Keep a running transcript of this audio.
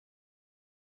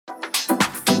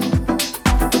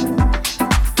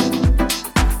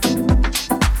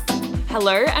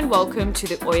Hello and welcome to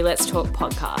the Oi Let's Talk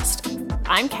podcast.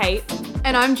 I'm Kate.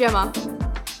 And I'm Gemma.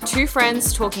 Two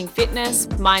friends talking fitness,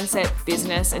 mindset,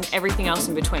 business, and everything else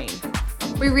in between.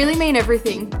 We really mean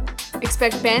everything.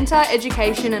 Expect banter,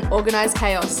 education, and organised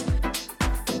chaos.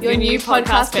 Your new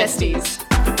podcast besties.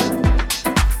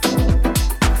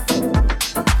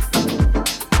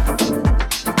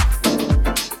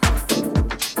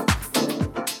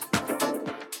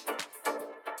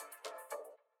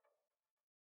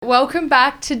 Welcome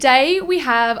back. Today we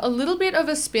have a little bit of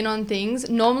a spin on things.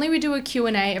 Normally we do a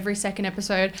Q&A every second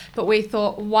episode, but we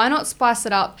thought why not spice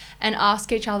it up and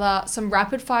ask each other some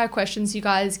rapid fire questions you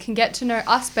guys can get to know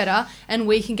us better and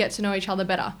we can get to know each other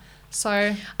better.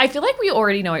 So I feel like we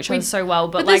already know each other so well,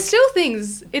 but there's still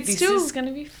things. This is going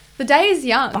to be the day is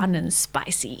young. Fun and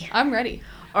spicy. I'm ready.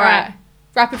 All right.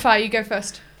 Rapid fire, you go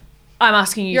first. I'm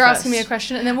asking you You're first. asking me a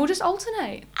question and then we'll just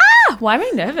alternate. Why am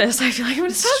I nervous? I feel like I'm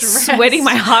going to start sweating.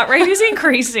 My heart rate is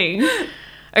increasing.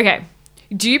 Okay.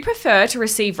 Do you prefer to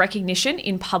receive recognition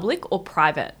in public or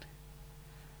private?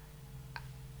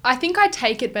 I think I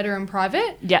take it better in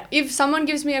private. Yeah. If someone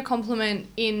gives me a compliment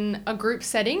in a group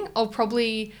setting, I'll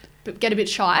probably get a bit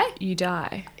shy. You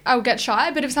die. I'll get shy.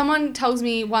 But if someone tells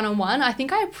me one-on-one, I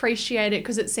think I appreciate it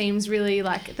because it seems really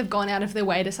like they've gone out of their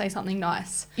way to say something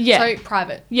nice. Yeah. So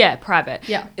private. Yeah, private.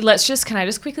 Yeah. Can I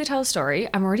just quickly tell a story?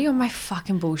 I'm already on my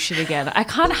fucking bullshit again. I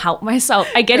can't help myself.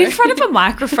 I get in front of a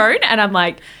microphone and I'm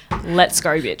like, let's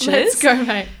go, bitches. Let's go,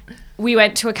 mate. We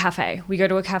went to a cafe. We go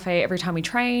to a cafe every time we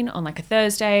train on like a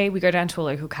Thursday. We go down to a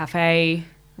local cafe.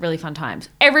 Really fun times.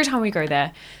 Every time we go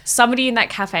there, somebody in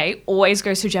that cafe always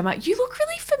goes to Gemma, you look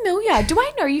really familiar. Do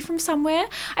I know you from somewhere?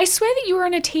 I swear that you were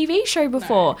on a TV show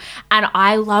before. No. And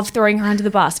I love throwing her under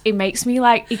the bus. It makes me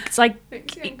like, it's like,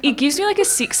 it gives me like a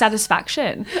sick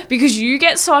satisfaction because you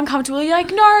get so uncomfortable. You're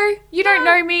like, no, you don't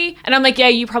know me. And I'm like, yeah,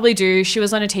 you probably do. She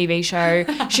was on a TV show.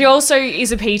 She also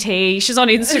is a PT. She's on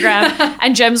Instagram.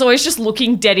 And Gem's always just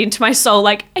looking dead into my soul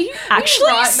like, are you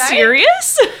actually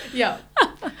serious? Yeah.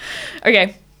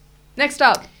 Okay. Next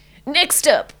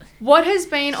up. What has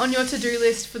been on your to-do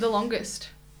list for the longest?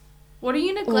 What are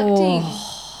you neglecting?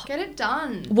 Get it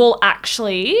done. Well,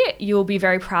 actually, you'll be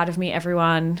very proud of me,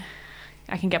 everyone.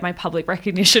 I can get my public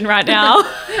recognition right now.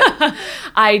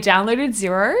 I downloaded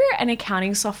Xero, an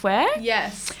accounting software.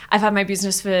 Yes. I've had my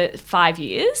business for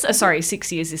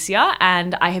 6 years this year,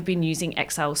 and I have been using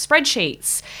Excel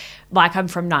spreadsheets like I'm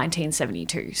from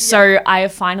 1972. Yeah. So I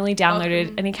have finally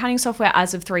downloaded an accounting software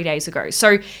as of 3 days ago.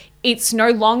 So it's no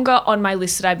longer on my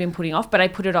list that I've been putting off, but I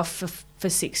put it off for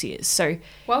 6 years. So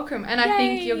welcome. And yay. I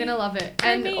think you're going to love it.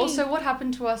 And also what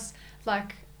happened to us,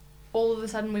 like all of a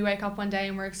sudden we wake up one day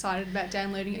and we're excited about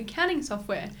downloading accounting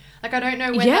software. Like I don't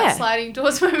know when that sliding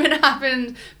doors moment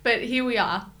happened, but here we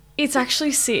are. It's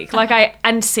actually sick.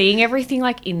 And seeing everything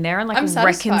like in there and like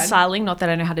reconciling, not that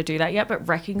I know how to do that yet, but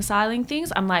reconciling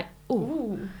things, I'm like,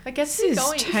 ooh, I guess this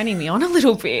is turning me on a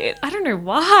little bit. I don't know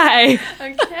why.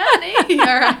 Accounting.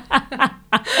 All right.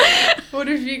 What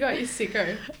have you got, you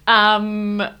sicko?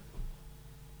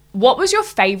 What was your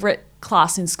favourite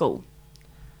class in school?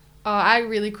 Oh, I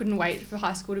really couldn't wait for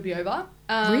high school to be over.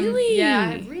 Really?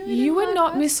 Yeah, I really You were like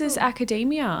not Mrs.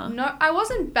 Academia. No, I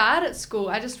wasn't bad at school.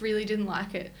 I just really didn't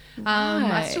like it.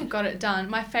 I still got it done.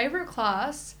 My favourite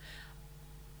class,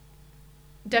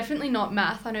 definitely not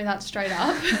math. I know that straight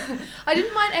up. I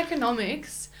didn't mind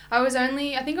economics. I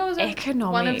think I was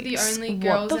one of the only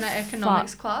girls in our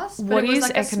economics class. What is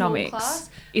economics?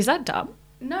 Is that dumb?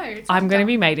 No, it's I'm going to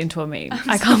be made into a meme.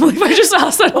 I can't believe I just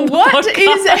asked that on the podcast. What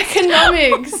is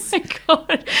economics? Oh my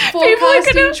God.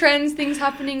 Forecasting trends, things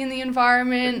happening in the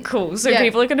environment. Cool. So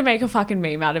people are going to make a fucking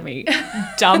meme out of me.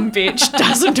 Dumb bitch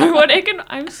doesn't know what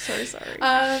I'm so sorry.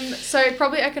 So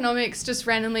probably economics just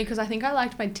randomly because I think I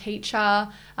liked my teacher.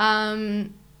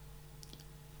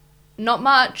 Not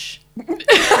much.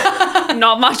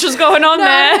 Not much is going on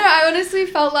there. No, I honestly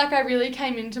felt like I really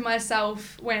came into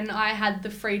myself when I had the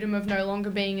freedom of no longer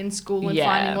being in school and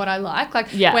finding what I like.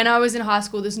 When I was in high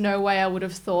school, there's no way I would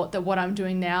have thought that what I'm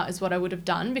doing now is what I would have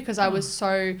done because I was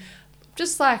so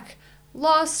just like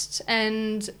lost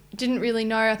and didn't really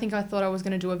know. I think I thought I was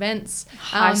going to do events.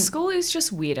 High school is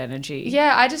just weird energy.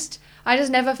 Yeah, I just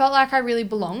never felt like I really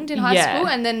belonged in high school.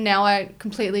 And then now I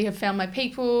completely have found my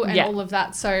people and all of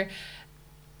that. So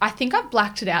I think I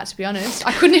blacked it out, to be honest.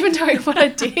 I couldn't even tell you what I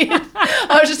did.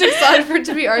 I was just excited for it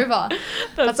to be over.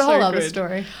 That's a whole other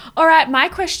story. All right, my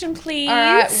question, please. All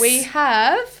right, we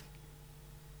have...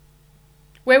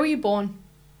 Where were you born?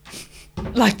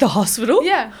 Like the hospital?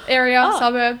 Yeah, area,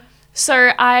 suburb.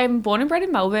 So I'm born and bred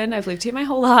in Melbourne. I've lived here my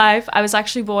whole life. I was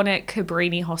actually born at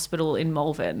Cabrini Hospital in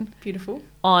Malvern. Beautiful.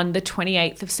 On the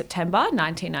 28th of September,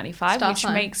 1995, Star which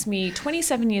sign. makes me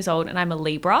 27 years old, and I'm a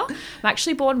Libra. I'm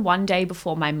actually born one day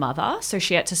before my mother, so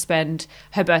she had to spend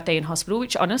her birthday in hospital,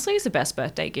 which honestly is the best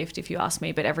birthday gift if you ask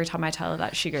me, but every time I tell her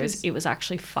that, she goes, it was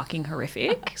actually fucking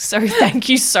horrific. So thank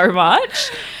you so much.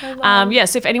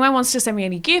 So if anyone wants to send me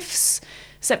any gifts,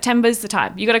 September's the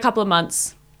time. You got a couple of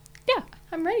months. Yeah.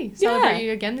 I'm ready. Celebrate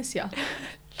you again this year.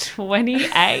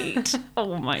 28.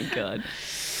 Oh my God.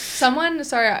 Someone,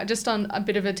 sorry, just on a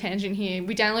bit of a tangent here.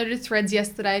 We downloaded Threads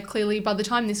yesterday. Clearly, by the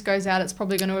time this goes out, it's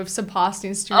probably going to have surpassed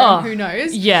Instagram. Who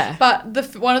knows? Yeah.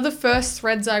 But one of the first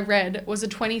threads I read was a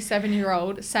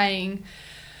 27-year-old saying,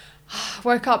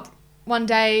 woke up one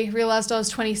day, realised I was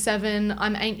 27,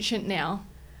 I'm ancient now.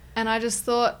 And I just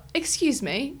thought, excuse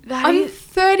me, I'm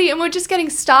 30 and we're just getting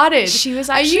started. She was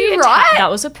actually... Are you right?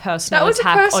 That was a personal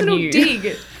attack on you.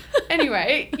 dig.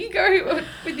 Anyway, you go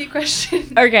with your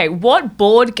question. Okay, what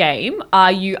board game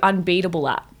are you unbeatable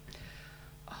at?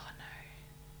 Oh, no.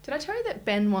 Did I tell you that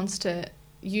Ben wants to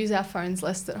use our phones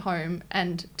less at home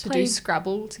and to do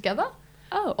Scrabble together?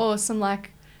 Oh. Or some,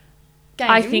 like...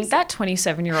 games. I think that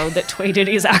 27-year-old that tweeted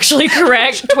is actually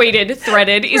correct.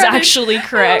 Threaded is actually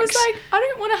correct. And I was like, I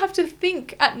don't want to have to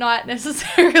think at night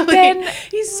necessarily. Ben,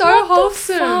 he's so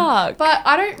wholesome. Fuck? But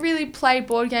I don't really play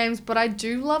board games, but I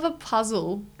do love a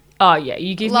puzzle. Oh, yeah.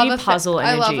 You give me puzzle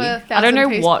energy. I don't know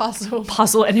what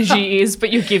puzzle energy is,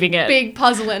 but you're giving it. Big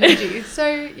puzzle energy.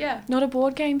 So, yeah. Not a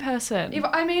board game person.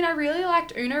 I really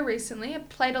liked Uno recently. I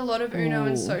played a lot of Uno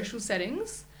in social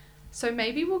settings. So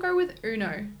maybe we'll go with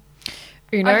Uno.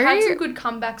 Uno, I've had some good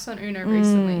comebacks on Uno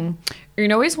recently.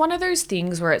 Uno is one of those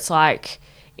things where it's like,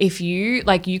 if you,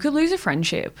 like, you could lose a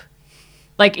friendship.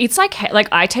 Like, it's like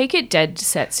I take it dead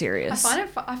set serious. I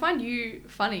find you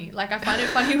funny. Like, I find it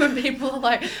funny when people,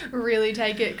 like, really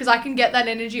take it. Because I can get that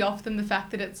energy off them, the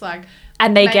fact that it's, like...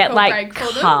 And they get, like,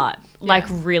 cut. Like,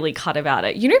 really cut about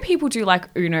it. You know, people do, like,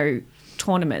 Uno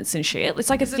tournaments and shit. It's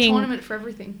like a thing... There's a tournament for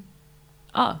everything.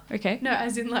 Oh, okay. No,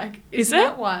 as in, like... Is it?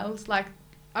 That wild? Like,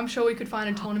 I'm sure we could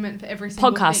find a tournament for every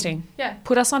single podcasting. thing. Yeah.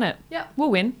 Put us on it. Yeah. We'll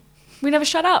win. We never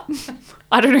shut up.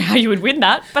 I don't know how you would win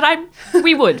that, but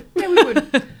we would. Yeah, we would.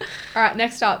 All right,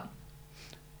 next up.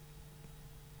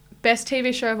 Best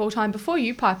TV show of all time before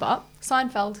you pipe up.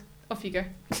 Seinfeld. Off you go.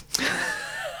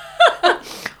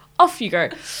 Off you go.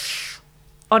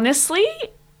 Honestly,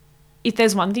 if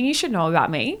there's one thing you should know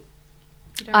about me,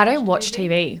 I don't watch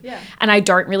TV. Yeah. And I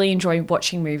don't really enjoy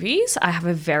watching movies. I have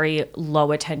a very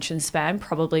low attention span,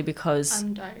 probably because...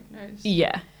 Undiagnosed.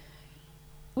 Yeah.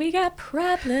 We got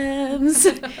problems.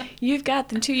 You've got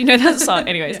them too. You know that song?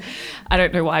 Anyways, yeah. I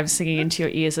don't know why I'm singing into your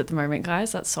ears at the moment,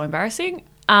 guys. That's so embarrassing.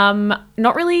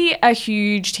 Not really a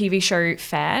huge TV show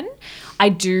fan. I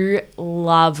do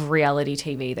love reality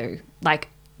TV though. Like,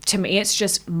 to me, it's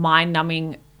just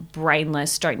mind-numbing,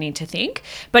 brainless, don't need to think.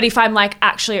 But if I'm like,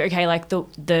 actually, okay, like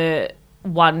the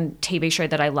one TV show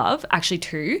that I love, actually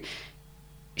two,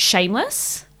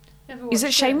 Shameless. Is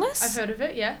it Shameless? I've heard of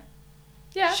it, yeah.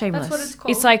 Yeah, Shameless. That's what it's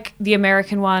called. It's like the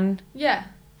American one. Yeah.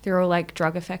 They're all like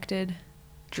drug affected,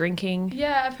 drinking.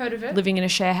 Yeah, I've heard of it. Living in a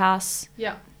share house.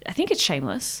 Yeah. I think it's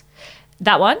Shameless.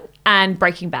 That one and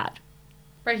Breaking Bad.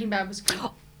 Breaking Bad was good.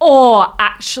 Oh,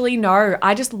 actually, no.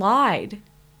 I just lied.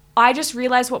 I just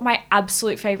realised what my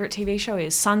absolute favourite TV show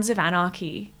is. Sons of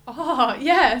Anarchy. Oh,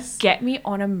 yes. Get me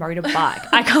on a motorbike.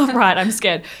 I can't ride. I'm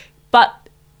scared. But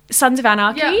Sons of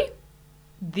Anarchy,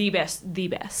 the best.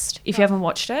 If you haven't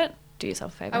watched it, do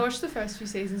yourself a favour. I watched the first few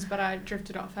seasons, but I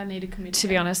drifted off. I need to commit to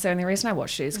be honest, the only reason I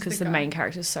watched it is because the main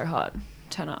character is so hot.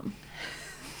 Turn up.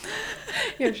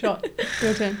 You're shot.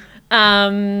 Your turn.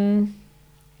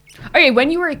 Okay,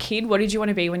 when you were a kid, what did you want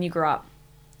to be when you grew up?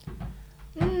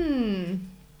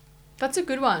 That's a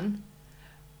good one.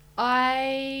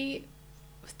 I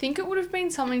think it would have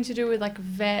been something to do with like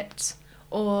vet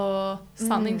or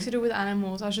something to do with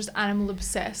animals. I was just animal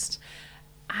obsessed.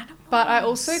 But I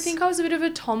also think I was a bit of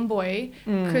a tomboy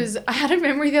because I had a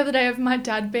memory the other day of my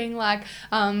dad being like,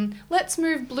 let's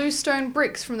move bluestone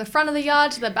bricks from the front of the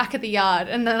yard to the back of the yard.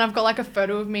 And then I've got like a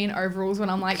photo of me in overalls when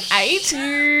I'm like 8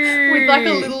 with like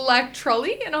a little like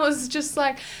trolley. And I was just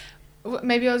like,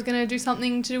 maybe I was going to do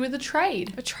something to do with a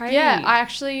trade. A trade? Yeah, I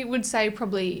actually would say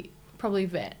probably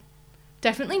vet.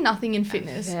 Definitely nothing in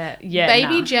fitness. Yeah,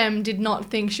 Baby Jem did not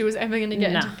think she was ever going to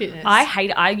get into fitness.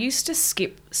 I used to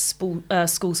skip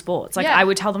school sports. Like, I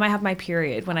would tell them I have my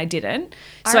period when I didn't.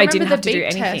 So I didn't have to do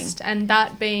anything. Test and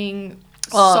that being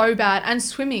so bad. And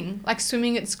swimming. Like,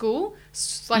 swimming at school.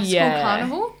 Like, school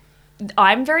carnival.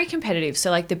 I'm very competitive.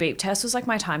 So like the beep test was like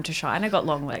my time to shine. I got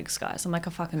long legs, guys. I'm like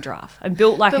a fucking giraffe. I'm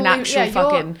built like an actual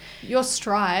fucking... Your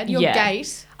stride, your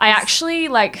gait. I actually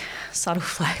like subtle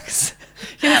flex.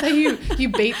 You're gonna say you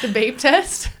beat the beep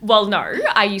test? Well, no.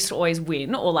 I used to always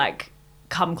win or like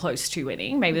come close to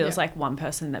winning. Maybe there was like one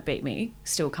person that beat me.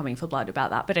 Still coming for blood about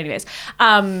that. But anyways,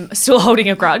 still holding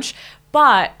a grudge.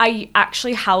 But I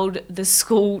actually held the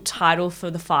school title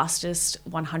for the fastest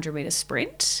 100-meter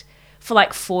sprint for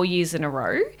like 4 years in a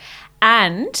row.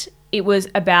 And it was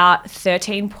about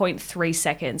 13.3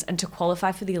 seconds. And to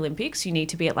qualify for the Olympics, you need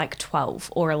to be at like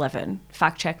 12 or 11.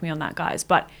 Fact check me on that, guys.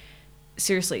 But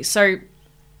seriously, so...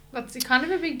 That's kind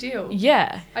of a big deal.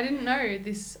 Yeah. I didn't know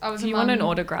this. I was. If you want an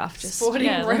autograph, just sporting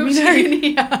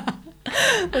royalty.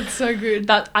 That's so good.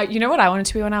 You know what I wanted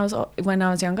to be when I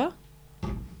was younger?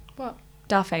 What?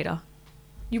 Darth Vader.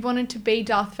 You wanted to be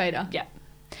Darth Vader? Yeah.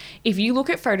 If you look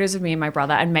at photos of me and my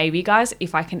brother, and maybe, guys,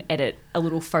 if I can edit a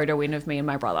little photo in of me and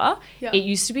my brother, It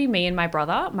used to be me and my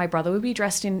brother. My brother would be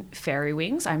dressed in fairy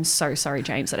wings. I'm so sorry,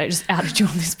 James, that I just outed you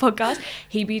on this podcast.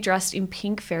 He'd be dressed in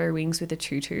pink fairy wings with a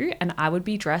tutu, and I would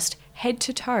be dressed head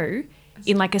to toe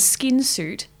in like a skin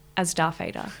suit as Darth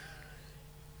Vader.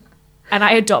 And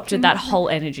I adopted that whole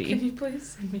energy. Can you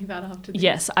please send me that after this?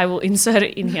 Yes, I will insert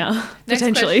it in here,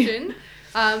 potentially. Next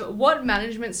question. What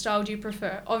management style do you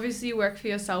prefer? Obviously, you work for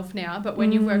yourself now, but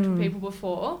when you've worked with people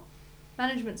before,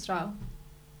 management style.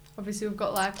 Obviously, we've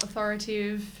got like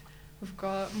authoritative, we've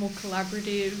got more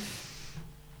collaborative.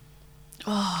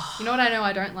 Oh. You know what I know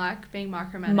I don't like? Being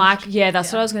micromanaged.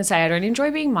 That's what I was going to say. I don't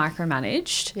enjoy being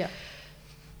micromanaged. Yeah.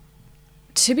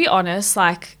 To be honest,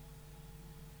 like...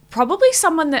 Probably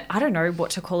someone that, I don't know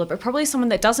what to call it, but probably someone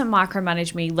that doesn't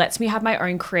micromanage me, lets me have my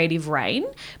own creative reign,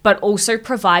 but also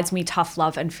provides me tough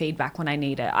love and feedback when I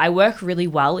need it. I work really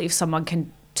well if someone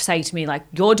can say to me, like,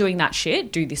 you're doing that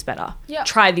shit, do this better. Yep.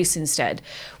 Try this instead.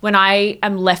 When I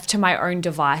am left to my own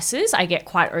devices, I get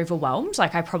quite overwhelmed.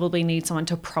 Like, I probably need someone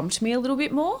to prompt me a little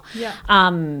bit more. Yeah.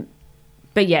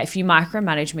 But yeah, if you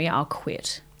micromanage me, I'll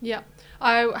quit. Yeah.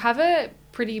 I have a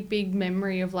pretty big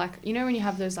memory of like, you know, when you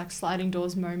have those like sliding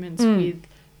doors moments with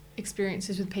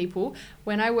experiences with people.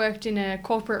 When I worked in a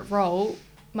corporate role,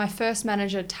 my first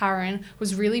manager, Taryn,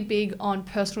 was really big on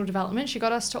personal development. She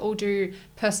got us to all do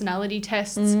personality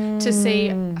tests to see,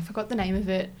 I forgot the name of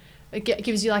it. It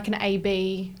gives you like an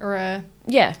A/B or a...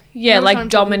 Yeah, like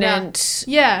dominant.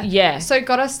 Yeah. So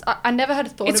got us... I never had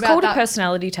thought about that. It's called a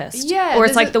personality test. Yeah. Or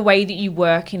it's like the way that you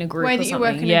work in a group or something. The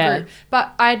way that you work in a group.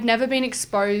 But I'd never been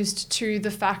exposed to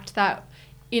the fact that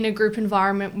in a group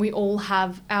environment, we all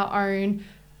have our own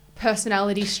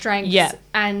personality strengths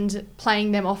and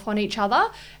playing them off on each other.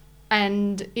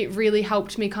 And it really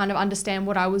helped me kind of understand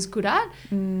what I was good at.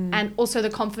 And also the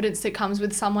confidence that comes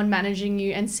with someone managing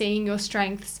you and seeing your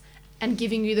strengths and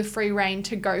giving you the free rein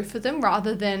to go for them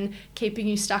rather than keeping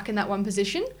you stuck in that one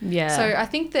position. Yeah. So I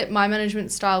think that my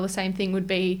management style, the same thing would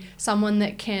be someone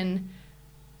that can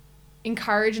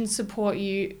encourage and support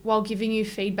you while giving you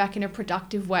feedback in a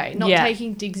productive way. Not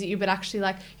taking digs at you, but actually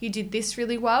like, you did this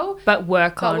really well. But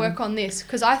work on this.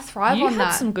 Because I thrive on that. You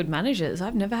had some good managers.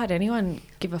 I've never had anyone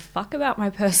give a fuck about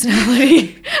my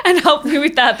personality and help me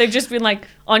with that. They've just been like,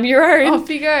 on your own. Off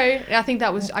you go. I think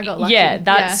that was, I got lucky. Yeah,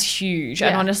 that's huge.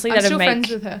 And honestly, I'm still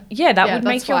friends with her. Yeah, that would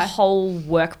make your whole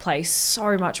workplace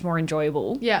so much more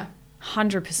enjoyable. Yeah.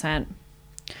 100%.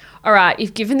 All right,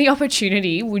 if given the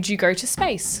opportunity, would you go to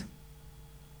space?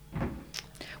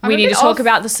 We need to talk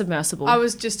about the submersible. I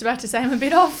was just about to say I'm a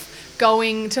bit off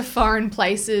going to foreign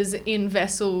places in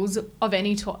vessels of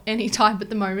any type at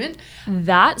the moment.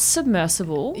 That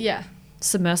submersible. Yeah.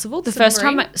 Submersible? The first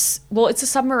time, it's a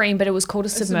submarine, but it was called a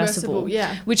submersible.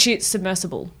 Yeah. Which is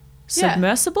submersible.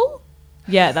 Submersible?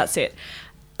 Yeah, that's it.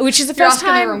 Which is the first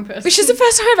time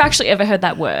I've actually ever heard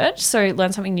that word. So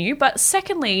learn something new. But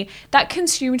secondly, that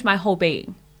consumed my whole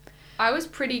being. I was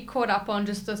pretty caught up on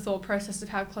just the thought process of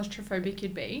how claustrophobic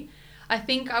you'd be. I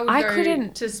think I would go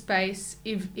to space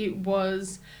if it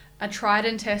was a tried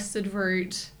and tested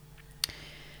route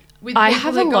with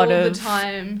people that go all the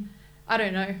time. I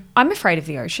don't know. I'm afraid of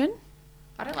the ocean.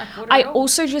 I don't like water I at all.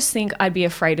 also just think I'd be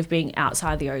afraid of being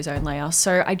outside the ozone layer.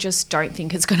 So I just don't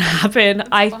think it's going to happen.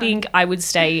 I think I would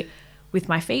stay with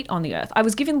my feet on the earth. I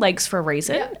was given legs for a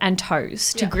reason and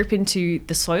toes to grip into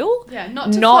the soil. Yeah,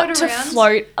 not to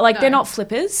float. Like, they're not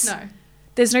flippers. No.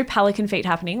 There's no pelican feet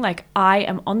happening. Like, I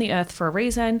am on the earth for a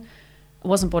reason. I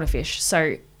wasn't born a fish,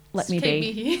 so let me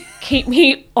be. Keep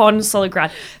me on solid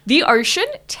ground. The ocean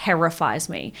terrifies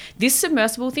me. This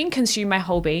submersible thing consumed my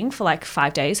whole being for like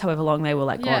 5 days, however long they were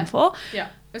like gone for. Yeah,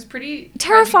 it was pretty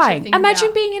terrifying.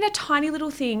 Imagine being in a tiny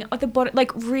little thing at the bottom,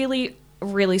 like really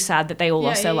really sad that they all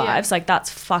lost their lives. Like, that's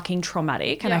fucking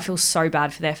traumatic, and I feel so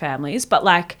bad for their families. But,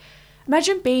 like,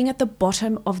 imagine being at the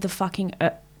bottom of the fucking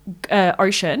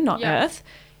ocean, not Earth,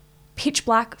 pitch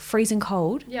black, freezing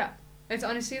cold. Yeah. It's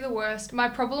honestly the worst. My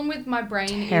problem with my brain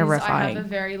is I have a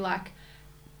very, like,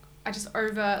 I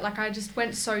just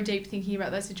went so deep thinking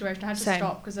about that situation. I had to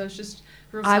stop because I was just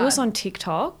real sad. I was on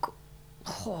TikTok,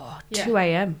 2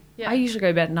 a.m. Yeah. I usually go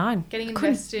to bed at 9. Getting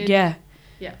invested. Yeah.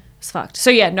 Yeah. It's fucked. So,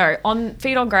 yeah, no, on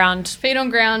feet on ground. Feet on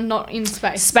ground, not in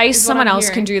space. Space, someone else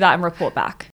can do that and report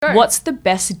back. Go. What's the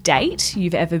best date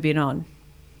you've ever been on?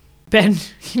 Ben,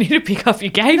 you need to pick up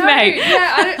your game, mate.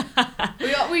 Yeah, I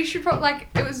don't. We should probably, like,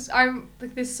 it was,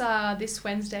 this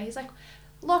Wednesday, he's like,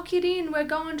 lock it in, we're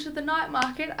going to the night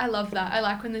market. I love that. I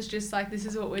like when there's just like, this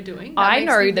is what we're doing. That I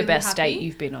know the really best date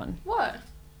you've been on. What?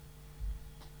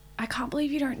 I can't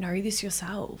believe you don't know this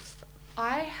yourself.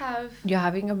 You're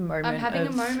having a moment. I'm having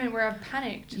a moment where I've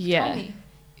panicked. Yeah. Tell me.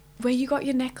 Where you got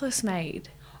your necklace made.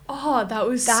 Oh, that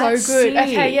was so good. Sick.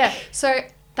 Okay, yeah. So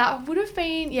that would have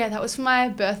been, that was for my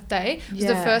birthday. It was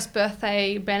the first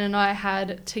birthday Ben and I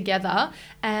had together,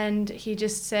 and he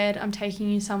just said, I'm taking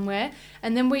you somewhere.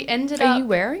 And then we ended up... Are you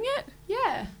wearing it?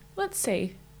 Yeah. Let's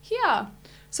see. Here.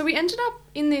 So we ended up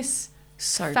in this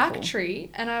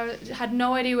factory, cool. And I had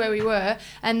no idea where we were.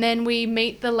 And then we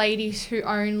meet the ladies who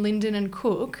own Linden and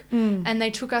Cook, and they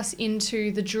took us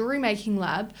into the jewelry making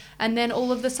lab. And then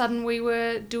all of a sudden we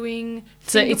were doing...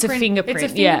 It's a fingerprint.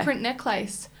 It's a fingerprint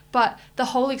necklace. But the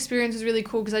whole experience was really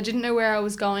cool because I didn't know where I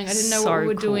was going. I didn't know what we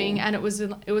were doing. And it was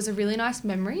a really nice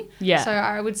memory. Yeah. So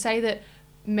I would say that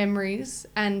memories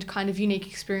and kind of unique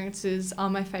experiences are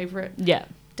my favourite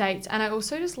dates. And I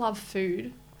also just love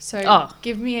food. So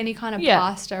give me any kind of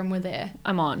pasta and we're there.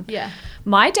 I'm on. Yeah.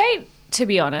 My date, to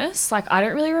be honest, like, I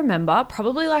don't really remember.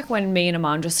 Probably like when me and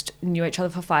Aman just knew each other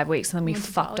for 5 weeks and then we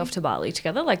fucked off to Bali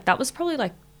together. Like, that was probably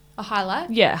like... a highlight?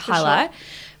 Yeah, highlight. Sure.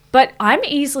 But I'm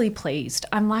easily pleased.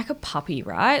 I'm like a puppy,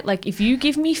 right? Like, if you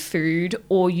give me food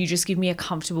or you just give me a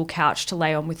comfortable couch to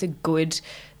lay on with a good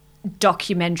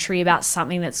documentary about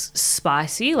something that's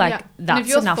spicy, like,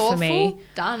 that's enough for me.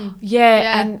 Done.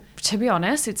 Yeah, and to be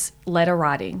honest, it's letter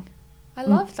writing. I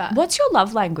love that. What's your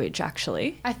love language,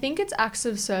 actually? I think it's acts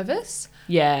of service.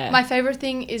 Yeah. My favourite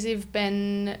thing is if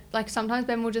Ben, like, sometimes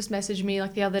Ben will just message me.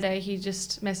 Like, the other day, he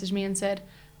just messaged me and said,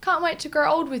 can't wait to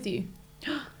grow old with you.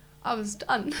 I was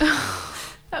done.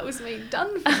 That was me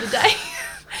done for the day.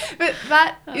 But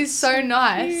that's is so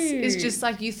nice. Cute. It's just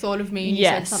like you thought of me and you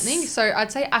said something. So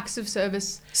I'd say acts of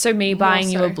service. So me buying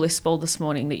you a bliss ball this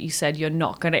morning that you said you're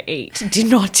not going to eat did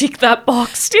not tick that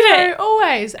box, did it? No,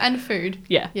 always. And food.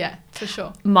 Yeah. Yeah, for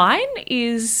sure. Mine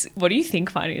is, what do you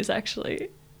think mine is actually?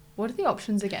 What are the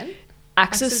options again?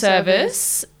 Acts of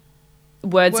service,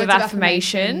 words of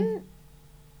affirmation.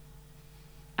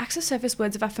 Acts of service,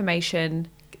 words of affirmation.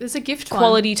 There's a gift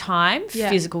quality time,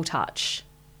 physical touch.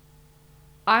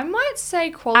 I might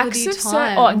say quality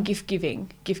time. And gift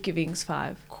giving. Gift giving's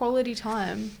 5. Quality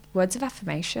time. Words of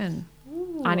affirmation.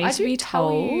 Ooh, I need to be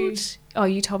told.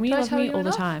 You told me you love me all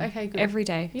the time. Okay, good. Every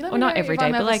day. Or not every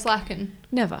day, but like slacking.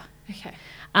 Never. Okay.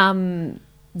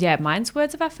 Yeah, mine's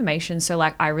words of affirmation. So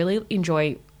like, I really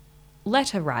enjoy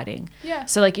letter writing. Yeah.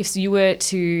 So like, if you were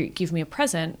to give me a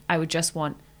present, I would just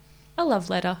want a love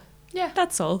letter. Yeah.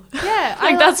 That's all.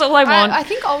 Yeah. That's all I want. I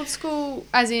think old school,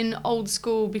 as in old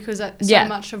school, because so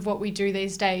much of what we do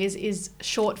these days is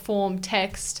short form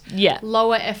text. Yeah.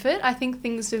 Lower effort. I think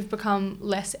things have become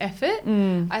less effort.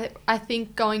 I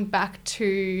think going back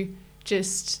to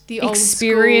just the old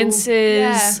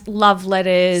experiences, love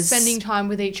letters. Spending time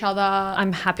with each other.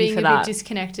 I'm happy for that. Being a bit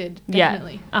disconnected.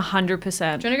 Definitely. Yeah, 100%. Do you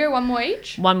want to go one more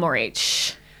each? One more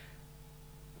each.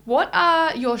 What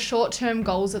are your short-term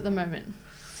goals at the moment?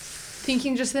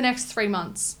 Thinking just the next 3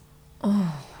 months.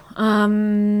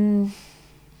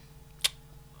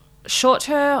 Short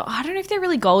term, I don't know if they're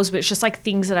really goals, but it's just like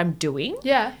things that I'm doing.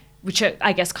 Yeah. Which are,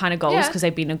 I guess, kind of goals because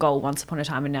they've been a goal once upon a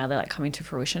time and now they're like coming to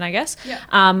fruition, I guess. Yeah.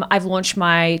 I've launched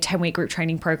my 10-week group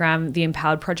training program, The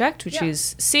Empowered Project, which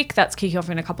is sick. That's kicking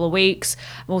off in a couple of weeks.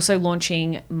 I'm also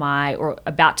launching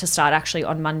about to start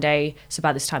on Monday. So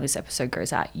by this time this episode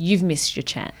goes out, you've missed your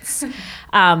chance.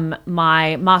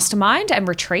 My mastermind and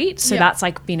retreat. So that's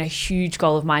like been a huge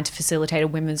goal of mine to facilitate a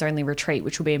women's only retreat,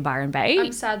 which will be in Byron Bay.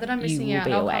 I'm sad that I'm missing out.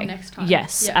 I'll come next time.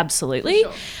 Yes, absolutely.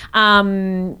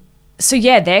 Sure. So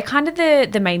yeah, they're kind of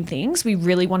the main things. We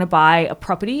really want to buy a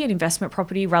property, an investment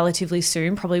property relatively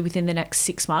soon, probably within the next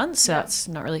 6 months. So that's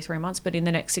not really 3 months, but in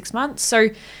the next 6 months. So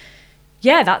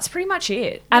yeah, that's pretty much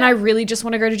it. And I really just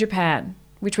want to go to Japan,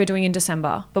 which we're doing in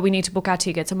December, but we need to book our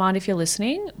tickets. Amanda, if you're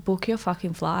listening, book your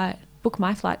fucking flight. book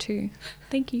my flight too.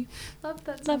 Thank you. Love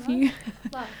that. Love you.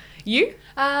 Love. You?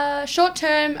 Short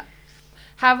term,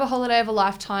 have a holiday of a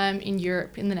lifetime in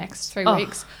Europe in the next 3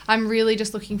 weeks. I'm really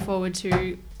just looking forward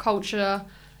to culture,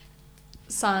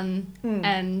 sun,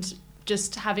 and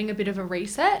just having a bit of a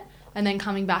reset and then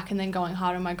coming back and then going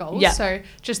hard on my goals. Yeah. So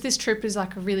just this trip is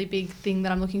like a really big thing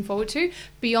that I'm looking forward to.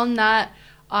 Beyond that,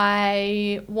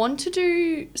 I want to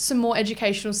do some more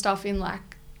educational stuff in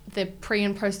like the pre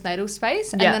and postnatal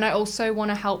space. And then I also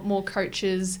want to help more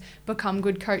coaches become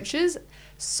good coaches.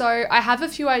 So I have a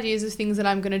few ideas of things that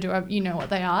I'm going to do. You know what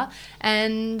they are.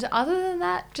 And other than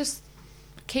that, just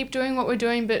keep doing what we're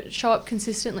doing, but show up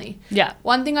consistently. Yeah.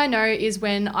 One thing I know is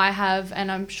when I have,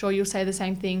 and I'm sure you'll say the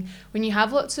same thing, when you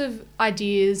have lots of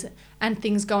ideas and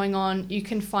things going on, you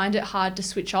can find it hard to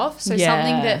switch off. So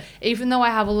something that, even though I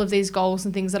have all of these goals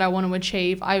and things that I want to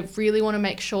achieve, I really want to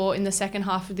make sure in the second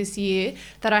half of this year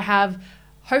that I have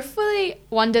hopefully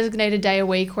one designated day a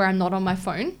week where I'm not on my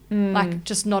phone, like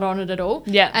just not on it at all.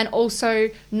 Yeah. And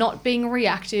also not being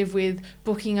reactive with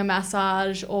booking a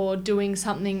massage or doing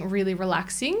something really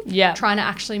relaxing. Yeah. Trying to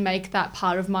actually make that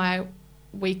part of my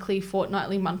weekly,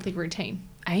 fortnightly, monthly routine.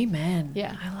 Amen.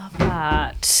 Yeah. I love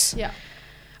that. Yeah.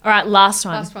 All right, last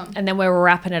one. Last one. And then we're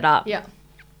wrapping it up. Yeah.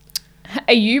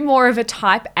 Are you more of a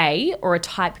type A or a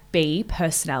type B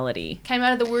personality? Came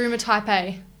out of the womb a type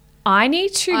A. I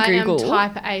need to Google. I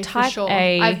am type A for sure.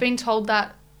 A. I've been told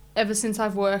that ever since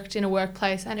I've worked in a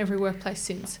workplace and every workplace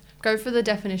since. Go for the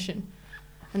definition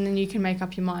and then you can make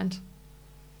up your mind.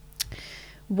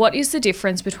 What is the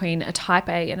difference between a type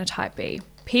A and a type B?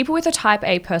 People with a type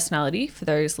A personality, for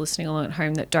those listening along at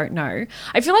home that don't know,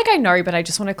 I feel like I know, but I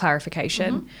just want a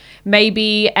clarification.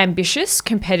 Maybe ambitious,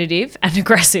 competitive, and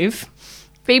aggressive.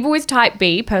 People with type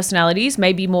B personalities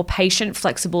may be more patient,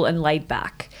 flexible, and laid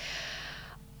back.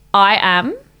 I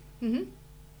am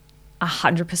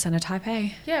 100% a type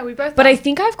A. Yeah, we both But are. I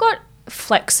think I've got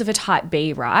flex of a type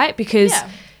B, right? Because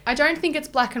I don't think it's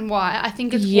black and white. I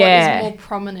think it's what is more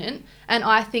prominent. And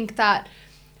I think that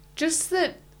just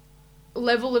the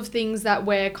level of things that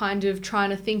we're kind of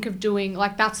trying to think of doing,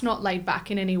 like that's not laid back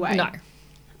in any way. No.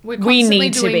 We're constantly we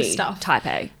need doing to be stuff. type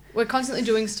A. We're constantly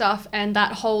doing stuff and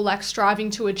that whole like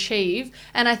striving to achieve.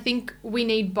 And I think we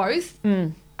need both,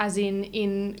 as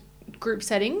in group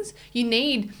settings. You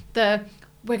need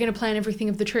we're going to plan everything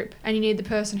of the trip, and you need the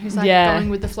person who's like going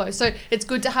with the flow. So it's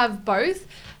good to have both.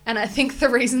 And I think the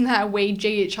reason that we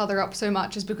G each other up so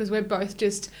much is because we're both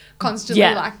just constantly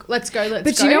like, let's go.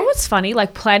 But do you know what's funny?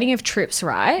 Like planning of trips,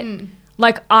 right?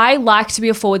 Like I like to be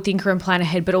a forward thinker and plan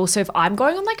ahead, but also if I'm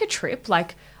going on like a trip,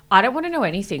 like I don't want to know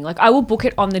anything. Like I will book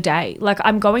it on the day. Like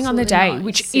I'm going on the day,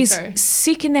 which is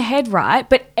sick in the head, right?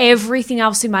 But everything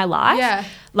else in my life,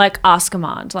 like ask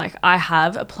command. Like I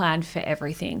have a plan for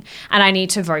everything and I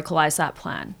need to vocalize that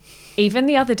plan. Even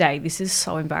the other day, this is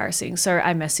so embarrassing. So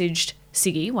I messaged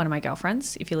Siggy, one of my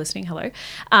girlfriends, if you're listening, hello,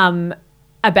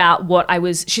 about what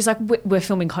she's like, we're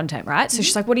filming content, right? So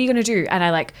she's like, what are you going to do?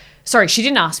 And she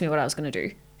didn't ask me what I was going to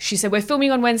do. She said, we're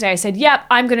filming on Wednesday. I said, yep,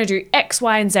 I'm going to do X,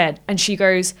 Y, and Z. And she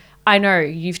goes, I know,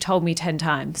 you've told me 10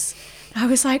 times. And I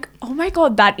was like, oh my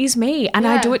God, that is me. And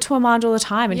I do it to Armand all the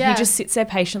time. And he just sits there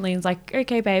patiently and is like,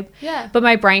 okay, babe. Yeah. But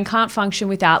my brain can't function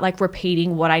without like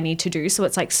repeating what I need to do. So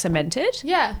it's like cemented.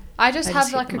 Yeah. I just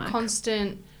have like a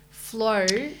constant flow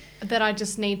that I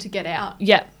just need to get out.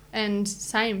 Yeah. And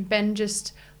same, Ben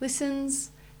just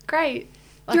listens. Great.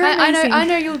 Like I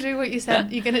know you'll do what you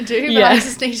said you're going to do, but I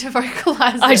just need to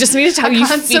vocalize it. I just need to tell you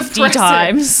 50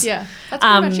 times. Yeah, that's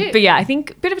pretty much it. But yeah, I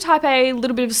think a bit of a type A, a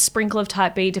little bit of a sprinkle of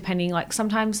type B, depending, like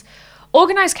sometimes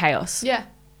organized chaos. Yeah.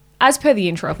 As per the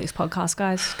intro of this podcast,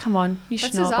 guys. Come on, you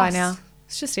should know it by now.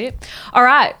 It's just it. All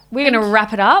right, we're going to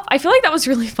wrap it up. I feel like that was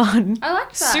really fun. I like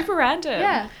that. Super random.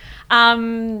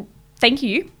 Yeah. Thank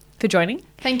you for joining.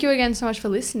 Thank you again so much for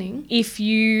listening. If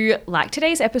you like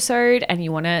today's episode and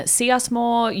you want to see us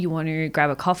more, you want to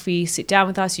grab a coffee, sit down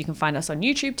with us, you can find us on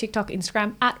YouTube, TikTok,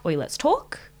 Instagram at Oi Let's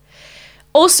Talk.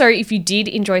 Also, if you did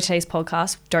enjoy today's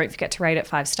podcast, don't forget to rate it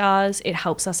 5 stars. It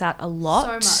helps us out a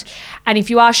lot. So much. And if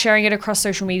you are sharing it across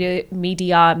social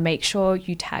media, make sure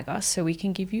you tag us so we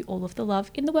can give you all of the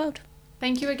love in the world.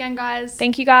 Thank you again, guys.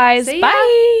 Thank you, guys. See ya.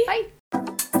 Bye. Bye.